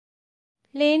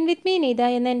Learn with me Neetha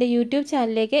എന്ന എൻ്റെ YouTube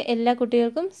ചാനലിലേക്ക് എല്ലാ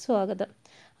കുട്ടികൾക്കും സ്വാഗതം.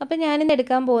 അപ്പോൾ ഞാനിന്ന്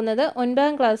എടുക്കാൻ പോകുന്നത്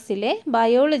 9ാം ക്ലാസ്സിലെ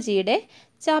ബയോളജിയുടെ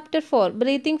ചാപ്റ്റർ 4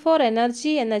 ബ്രീത്തിങ് ഫോർ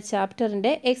എനർജി എന്ന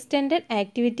ചാപ്റ്ററിൻ്റെ എക്സ്റ്റെൻഡഡ്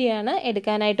ആക്ടിവിറ്റിയാണ്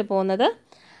എടുക്കാനായിട്ട് പോകുന്നത്.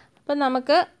 അപ്പോൾ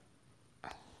നമുക്ക്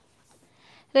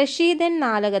റഷീദൻ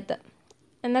നാലകത്ത്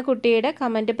എന്ന കുട്ടിയുടെ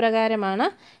കമൻറ്റ് പ്രകാരമാണ്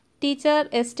ടീച്ചർ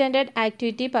എക്സ്റ്റെൻഡഡ്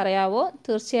ആക്ടിവിറ്റി പറയാവോ?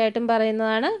 തീർച്ചയായിട്ടും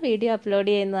പറയുന്നതാണ്, വീഡിയോ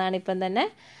അപ്ലോഡ് ചെയ്യുന്നതാണ് ഇപ്പം തന്നെ.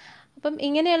 അപ്പം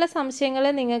ഇങ്ങനെയുള്ള സംശയങ്ങൾ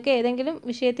നിങ്ങൾക്ക് ഏതെങ്കിലും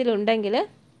വിഷയത്തിലുണ്ടെങ്കിൽ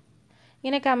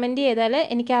ഇങ്ങനെ കമൻറ്റ് ചെയ്താൽ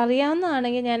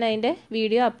എനിക്കറിയാവുന്നതാണെങ്കിൽ ഞാൻ അതിൻ്റെ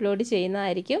വീഡിയോ അപ്ലോഡ്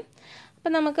ചെയ്യുന്നതായിരിക്കും.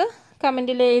 അപ്പം നമുക്ക്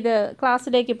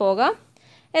ക്ലാസ്സിലേക്ക് പോകാം.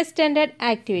 എക്സ്റ്റെൻഡഡ്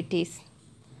ആക്ടിവിറ്റീസ്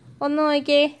ഒന്ന്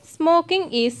നോക്കിയേ. Smoking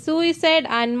is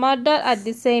suicide and murder at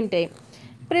the same time.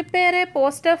 Prepare A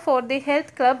poster for the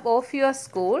health club of your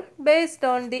school based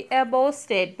on the above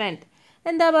statement.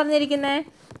 എന്താ പറഞ്ഞിരിക്കുന്നത്?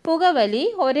 പുകവലി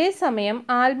ഒരേ സമയം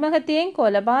ആത്മഹത്യയും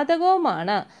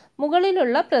കൊലപാതകവുമാണ്.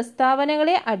 മുകളിലുള്ള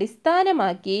പ്രസ്താവനകളെ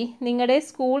അടിസ്ഥാനമാക്കി നിങ്ങളുടെ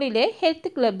സ്കൂളിലെ ഹെൽത്ത്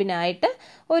ക്ലബിനായിട്ട്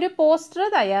ഒരു പോസ്റ്റർ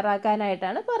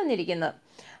തയ്യാറാക്കാനായിട്ടാണ് പറഞ്ഞിരിക്കുന്നത്.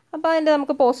 അപ്പോൾ അതിൻ്റെ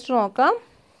നമുക്ക് പോസ്റ്റർ നോക്കാം.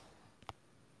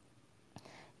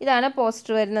 ഇതാണ്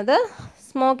പോസ്റ്റർ വരുന്നത്.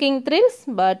 സ്മോക്കിംഗ് ത്രിൽസ്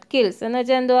ബട്ട് കിൽസ് എന്ന്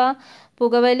വെച്ചാൽ എന്തുവാ?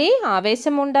 പുകവലി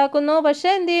ആവേശമുണ്ടാക്കുന്നു, പക്ഷേ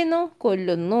എന്ത് ചെയ്യുന്നു?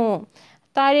 കൊല്ലുന്നു.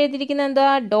 താഴെ എഴുതിയിരിക്കുന്നത്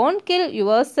എന്തുവാ? Don't kill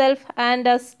your self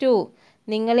and us to.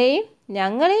 നിങ്ങളെയും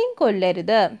ഞങ്ങളെയും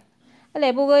കൊല്ലരുത്. അല്ലേ?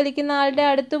 പുക വലിക്കുന്ന ആളുടെ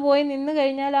അടുത്ത് പോയി നിന്ന്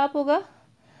കഴിഞ്ഞാൽ ആ പുക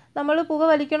നമ്മൾ പുക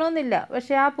വലിക്കണമെന്നില്ല,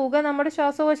 പക്ഷേ ആ പുക നമ്മുടെ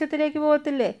ശ്വാസകോശത്തിലേക്ക്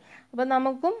പോകത്തില്ലേ? അപ്പം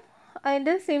നമുക്കും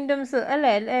അതിൻ്റെ സിംറ്റംസ്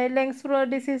അല്ലേ, ലങ്സ്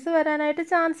ഡിസീസ് വരാനായിട്ട്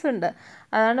ചാൻസ് ഉണ്ട്.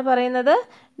 അതാണ് പറയുന്നത്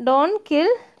don't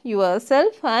kill your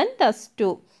self and us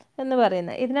to എന്ന്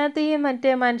പറയുന്നത്. ഇതിനകത്ത് ഈ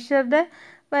മനുഷ്യരുടെ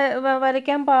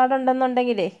വരയ്ക്കാൻ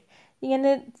പാടുണ്ടെന്നുണ്ടെങ്കിലേ ഇങ്ങനെ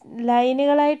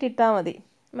ലൈനുകളായിട്ട് ഇട്ടാൽ മതി.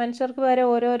 മനുഷ്യർക്ക് വരെ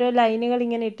ഓരോരോ ലൈനുകൾ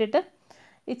ഇങ്ങനെ ഇട്ടിട്ട്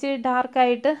ഇച്ചിരി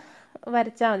ഡാർക്കായിട്ട്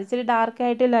വരച്ചാൽ മതി, ഇച്ചിരി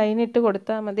ഡാർക്കായിട്ട് ലൈൻ ഇട്ട്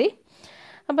കൊടുത്താൽ മതി.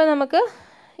 അപ്പോൾ നമുക്ക്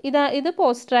ഇത്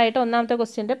പോസ്റ്ററായിട്ട്, ഒന്നാമത്തെ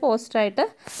ക്വസ്റ്റ്യൻ്റെ പോസ്റ്ററായിട്ട്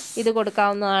ഇത്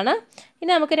കൊടുക്കാവുന്നതാണ്. ഇനി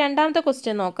നമുക്ക് രണ്ടാമത്തെ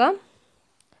ക്വസ്റ്റ്യൻ നോക്കാം.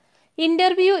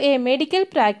 Interview A medical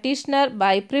practitioner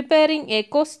by preparing A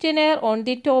questionnaire on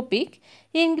the topic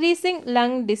increasing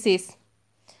lung disease.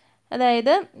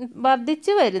 അതായത്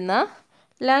വർദ്ധിച്ചു വരുന്ന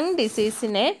ലങ്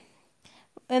ഡിസീസിനെ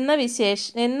എന്ന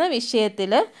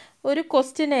വിഷയത്തിൽ ഒരു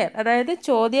ക്വസ്റ്റ്യനെയർ, അതായത്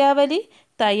ചോദ്യാവലി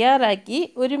തയ്യാറാക്കി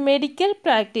ഒരു മെഡിക്കൽ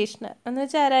പ്രാക്ടീഷണർ എന്ന്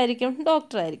വെച്ചാൽ ആരായിരിക്കും?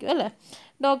 ഡോക്ടറായിരിക്കും അല്ലേ?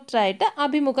 ഡോക്ടറായിട്ട്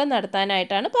അഭിമുഖം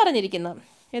നടത്താനായിട്ടാണ് പറഞ്ഞിരിക്കുന്നത്.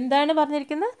 എന്താണ്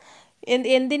പറഞ്ഞിരിക്കുന്നത്?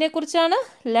 എന്തിനെക്കുറിച്ചാണ്?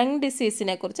 ലങ്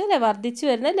ഡിസീസിനെ കുറിച്ച് അല്ലേ? വർദ്ധിച്ചു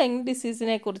വരുന്ന ലങ്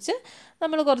ഡിസീസിനെ കുറിച്ച്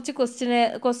നമ്മൾ കുറച്ച്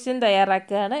ക്വസ്റ്റ്യൻ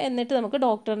തയ്യാറാക്കുകയാണ്. എന്നിട്ട് നമുക്ക്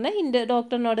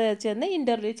ഡോക്ടറിനോട് ചെന്ന്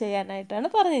ഇൻ്റർവ്യൂ ചെയ്യാനായിട്ടാണ്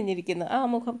പറഞ്ഞിരിക്കുന്നത്.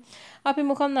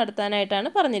 അഭിമുഖം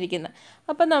നടത്താനായിട്ടാണ് പറഞ്ഞിരിക്കുന്നത്.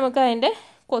 അപ്പം നമുക്ക് അതിൻ്റെ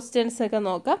ക്വസ്റ്റ്യൻസൊക്കെ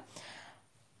നോക്കാം.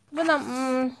 അപ്പോൾ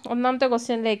ഒന്നാമത്തെ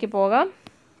ക്വസ്റ്റ്യനിലേക്ക് പോകാം.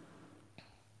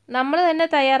 നമ്മൾ തന്നെ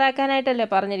തയ്യാറാക്കാനായിട്ടല്ലേ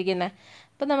പറഞ്ഞിരിക്കുന്നത്.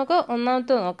 അപ്പോൾ നമുക്ക്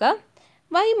ഒന്നാമത്തെ നോക്കാം.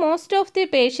 Why most of the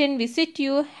patient visit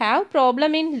you have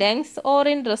problem in lungs or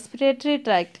in respiratory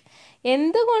tract?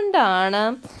 എന്തുകൊണ്ടാണ്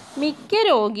മിക്ക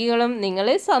രോഗികളും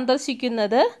നിങ്ങളെ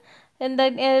സന്ദർശിക്കുന്നത്?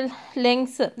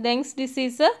 ലങ്സ്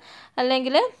ഡിസീസ്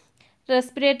അല്ലെങ്കിൽ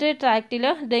റെസ്പിറേറ്ററി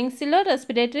ട്രാക്റ്റിലോ,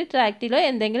 റെസ്പിറേറ്ററി ട്രാക്റ്റിലോ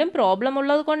എന്തെങ്കിലും പ്രോബ്ലം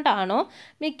ഉള്ളത് കൊണ്ടാണോ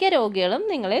മിക്ക രോഗികളും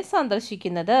നിങ്ങളെ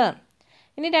സന്ദർശിക്കുന്നത്?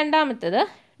 ഇനി രണ്ടാമത്തേത്,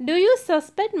 Do you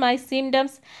suspect my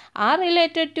symptoms are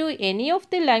related to any of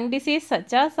the lung disease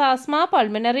such as asthma,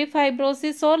 pulmonary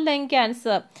fibrosis or lung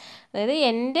cancer? അതായത്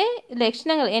എൻ്റെ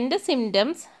ലക്ഷണങ്ങൾ, എൻ്റെ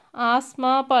സിംറ്റംസ് ആസ്മ,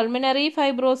 പൾമനറി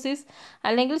ഫൈബ്രോസിസ്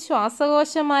അല്ലെങ്കിൽ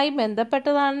ശ്വാസകോശമായി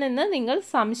ബന്ധപ്പെട്ടതാണെന്ന് നിങ്ങൾ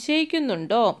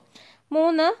സംശയിക്കുന്നുണ്ടോ?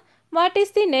 3. What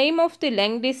is the name of the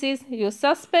lung disease you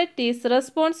suspect is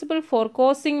responsible for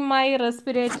causing my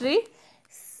respiratory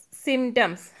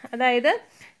symptoms? അതായത്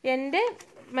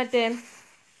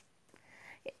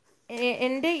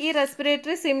എൻ്റെ ഈ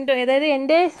respiratory symptom, അതായത്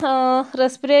എൻ്റെ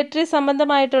റെസ്പിറേറ്ററി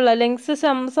സംബന്ധമായിട്ടുള്ള ലങ്സ്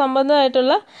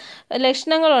സംബന്ധമായിട്ടുള്ള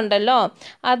ലക്ഷണങ്ങളുണ്ടല്ലോ,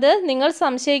 അത് നിങ്ങൾ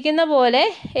സംശയിക്കുന്ന പോലെ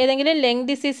ഏതെങ്കിലും ലങ്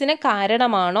ഡിസീസിന്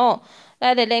കാരണമാണോ?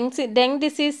 അതെ, ലങ്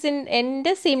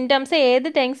എൻ്റെ സിംറ്റംസ് ഏത്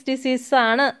ലങ്സ്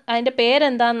ഡിസീസാണ്, അതിൻ്റെ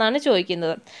പേരെന്താണെന്നാണ്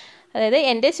ചോദിക്കുന്നത്. അതായത്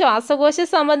എൻ്റെ ശ്വാസകോശ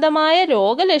സംബന്ധമായ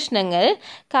രോഗലക്ഷണങ്ങൾ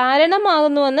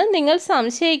കാരണമാകുന്നുവെന്ന് നിങ്ങൾ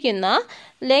സംശയിക്കുന്ന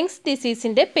ലങ്സ്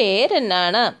ഡിസീസിൻ്റെ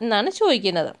പേരെന്നാണ്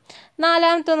ചോദിക്കുന്നത്.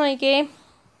 നാലാമത്തെ നോക്കിയേ.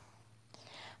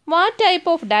 What type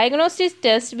of diagnostic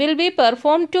test will be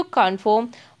perform to confirm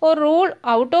or rule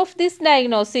out of this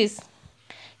diagnosis?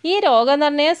 ഈ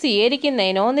രോഗനിർണയം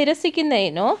സ്വീകരിക്കുന്നതിനോ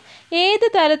നിരസിക്കുന്നതിനോ ഏത്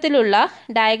തരത്തിലുള്ള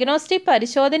ഡയഗ്നോസ്റ്റിക്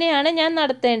പരിശോധനയാണ് ഞാൻ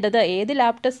നടത്തേണ്ടത്? ഏത്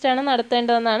ലാബ് ടെസ്റ്റാണ്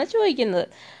നടത്തേണ്ടതെന്നാണ് ചോദിക്കുന്നത്.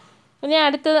 ഇനി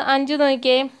അടുത്തത് 5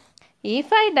 നോക്കിയേ. If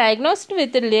I diagnosed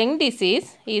with lung disease,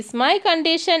 is my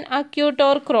condition acute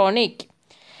or chronic?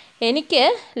 എനിക്ക്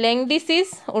ലങ്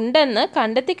ഡിസീസ് ഉണ്ടെന്ന്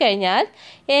കണ്ടെത്തി കഴിഞ്ഞാൽ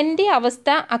എൻ്റെ അവസ്ഥ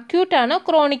അക്യൂട്ടാണോ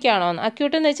ക്രോണിക്കാണോ എന്ന്.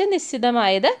 അക്യൂട്ട് എന്ന് വെച്ചാൽ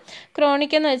നിശ്ചിതമായത്,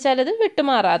 ക്രോണിക് എന്ന് വെച്ചാൽ അത്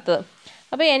വിട്ടുമാറാത്തത്.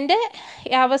 അപ്പോൾ എൻ്റെ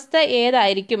അവസ്ഥ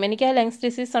ഏതായിരിക്കും, എനിക്ക് ആ ലങ്സ്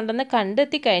ഡിസീസ് ഉണ്ടെന്ന്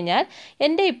കണ്ടെത്തി കഴിഞ്ഞാൽ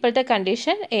എൻ്റെ ഇപ്പോഴത്തെ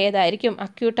കണ്ടീഷൻ ഏതായിരിക്കും,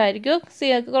 അക്യൂട്ടായിരിക്കുമോ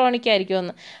ക്രോണിക് ആയിരിക്കുമോ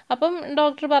എന്ന്. അപ്പം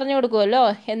ഡോക്ടർ പറഞ്ഞു കൊടുക്കുമല്ലോ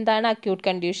എന്താണ് അക്യൂട്ട്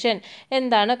കണ്ടീഷൻ,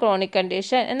 എന്താണ് ക്രോണിക്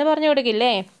കണ്ടീഷൻ എന്ന് പറഞ്ഞു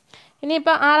കൊടുക്കില്ലേ.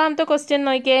 ഇനിയിപ്പോൾ ആറാമത്തെ ക്വസ്റ്റ്യൻ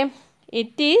നോക്കിയേ.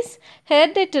 It is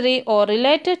hereditary or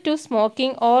related to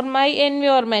smoking or my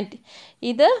environment.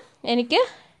 ഇത് എനിക്ക്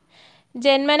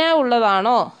ജന്മനാ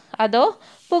ഉള്ളതാണോ അതോ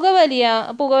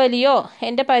പുകവലിയോ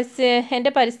എൻ്റെ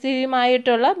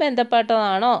പരിസ്ഥിതിയുമായിട്ടുള്ള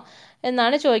ബന്ധപ്പെട്ടതാണോ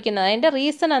എന്നാണ് ചോദിക്കുന്നത്. അതിൻ്റെ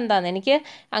റീസൺ എന്താണ്, എനിക്ക്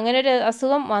അങ്ങനെ ഒരു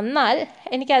അസുഖം വന്നാൽ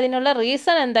എനിക്ക് അതിനുള്ള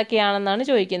റീസൺ എന്തൊക്കെയാണെന്നാണ്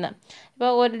ചോദിക്കുന്നത്.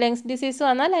 ഇപ്പോൾ ഒരു ലങ്സ് ഡിസീസ്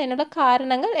വന്നാൽ അതിനുള്ള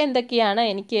കാരണങ്ങൾ എന്തൊക്കെയാണ്,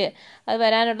 എനിക്ക് അത്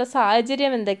വരാനുള്ള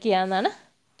സാഹചര്യം എന്തൊക്കെയാണെന്നാണ്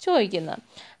ചോദിക്കുന്നത്.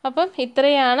 അപ്പം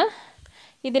ഇത്രയാണ്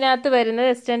ഇതിനകത്ത് വരുന്നത്,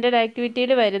 എക്സ്റ്റെൻഡഡ്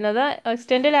ആക്ടിവിറ്റിയിൽ വരുന്നത്.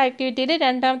 എക്സ്റ്റെൻഡഡ് ആക്ടിവിറ്റിയിൽ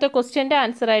രണ്ടാമത്തെ ക്വസ്റ്റ്യൻ്റെ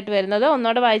ആൻസറായിട്ട് വരുന്നത്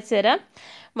ഒന്നോടെ വായിച്ചു തരാം.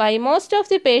 Why most of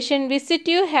the patient visit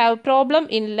you have problem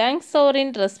in lungs or in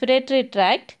respiratory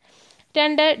tract?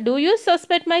 2. Do you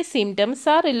suspect my symptoms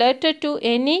are related to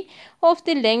any of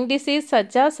the lung disease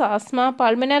such as asthma,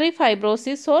 pulmonary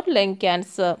fibrosis or lung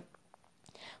cancer?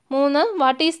 3.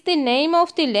 What is the name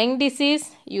of the lung disease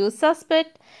you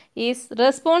suspect is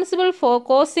responsible for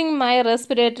causing my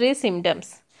respiratory symptoms?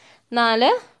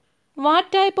 4.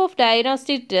 What type of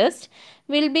diagnostic test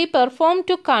will be performed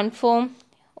to confirm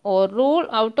or rule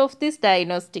out of this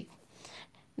diagnosis?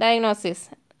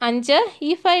 5.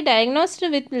 If I diagnosed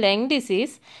with lung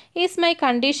disease, is my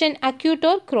condition acute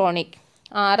or chronic?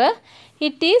 6.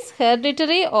 It is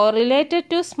hereditary or related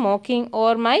to smoking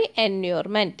or my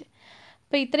environment.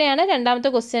 അപ്പോൾ ഇത്രയാണ് രണ്ടാമത്തെ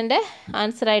ക്വസ്റ്റ്യൻ്റെ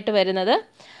ആൻസറായിട്ട് വരുന്നത്.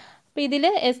 അപ്പോൾ ഇതിൽ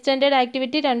extended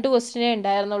activity 2 ക്വസ്റ്റ്യനേ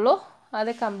ഉണ്ടായിരുന്നുള്ളൂ,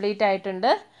 അത് complete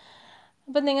ആയിട്ടുണ്ട്.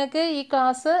 അപ്പോൾ നിങ്ങൾക്ക് ഈ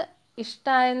ക്ലാസ്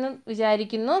ഇഷ്ടമായെന്ന്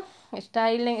വിചാരിക്കുന്നു.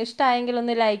 ഇഷ്ടമായെങ്കിൽ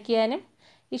ഒന്ന് ലൈക്ക് ചെയ്യാനും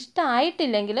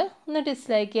ഇഷ്ടമായിട്ടില്ലെങ്കിൽ ഒന്ന്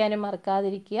ഡിസ്ലൈക്ക് ചെയ്യാനും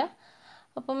മറക്കാതിരിക്കുക.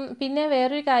 അപ്പം പിന്നെ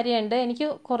വേറൊരു കാര്യമുണ്ട്, എനിക്ക്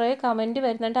കുറേ കമൻറ്റ്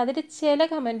വരുന്നുണ്ട്. അതിൽ ചില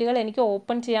കമൻറ്റുകൾ എനിക്ക്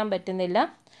ഓപ്പൺ ചെയ്യാൻ പറ്റുന്നില്ല.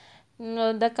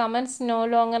 ദ കമൻറ്റ്സ് നോ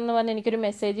ലോങ്ങർ എന്ന് പറഞ്ഞ് എനിക്കൊരു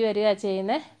മെസ്സേജ് വരിക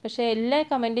ചെയ്യുന്നത്. പക്ഷേ എല്ലാ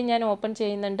കമൻറ്റും ഞാൻ ഓപ്പൺ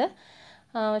ചെയ്യുന്നുണ്ട്,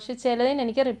 പക്ഷെ ചിലതിന്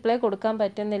എനിക്ക് റിപ്ലൈ കൊടുക്കാൻ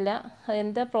പറ്റുന്നില്ല.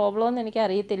 അതെന്താ പ്രോബ്ലം എന്ന് എനിക്ക്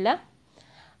അറിയത്തില്ല.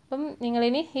 അപ്പം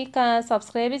നിങ്ങളിനി ഈ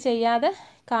സബ്സ്ക്രൈബ് ചെയ്യാതെ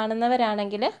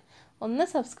കാണുന്നവരാണെങ്കിൽ ഒന്ന്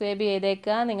സബ്സ്ക്രൈബ്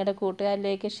ചെയ്തേക്കുക, നിങ്ങളുടെ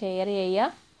കൂട്ടുകാരിലേക്ക് ഷെയർ ചെയ്യുക.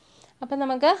 അപ്പം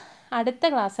നമുക്ക് അടുത്ത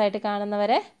ക്ലാസ്സായിട്ട്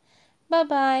കാണുന്നവരെ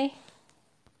ബൈ.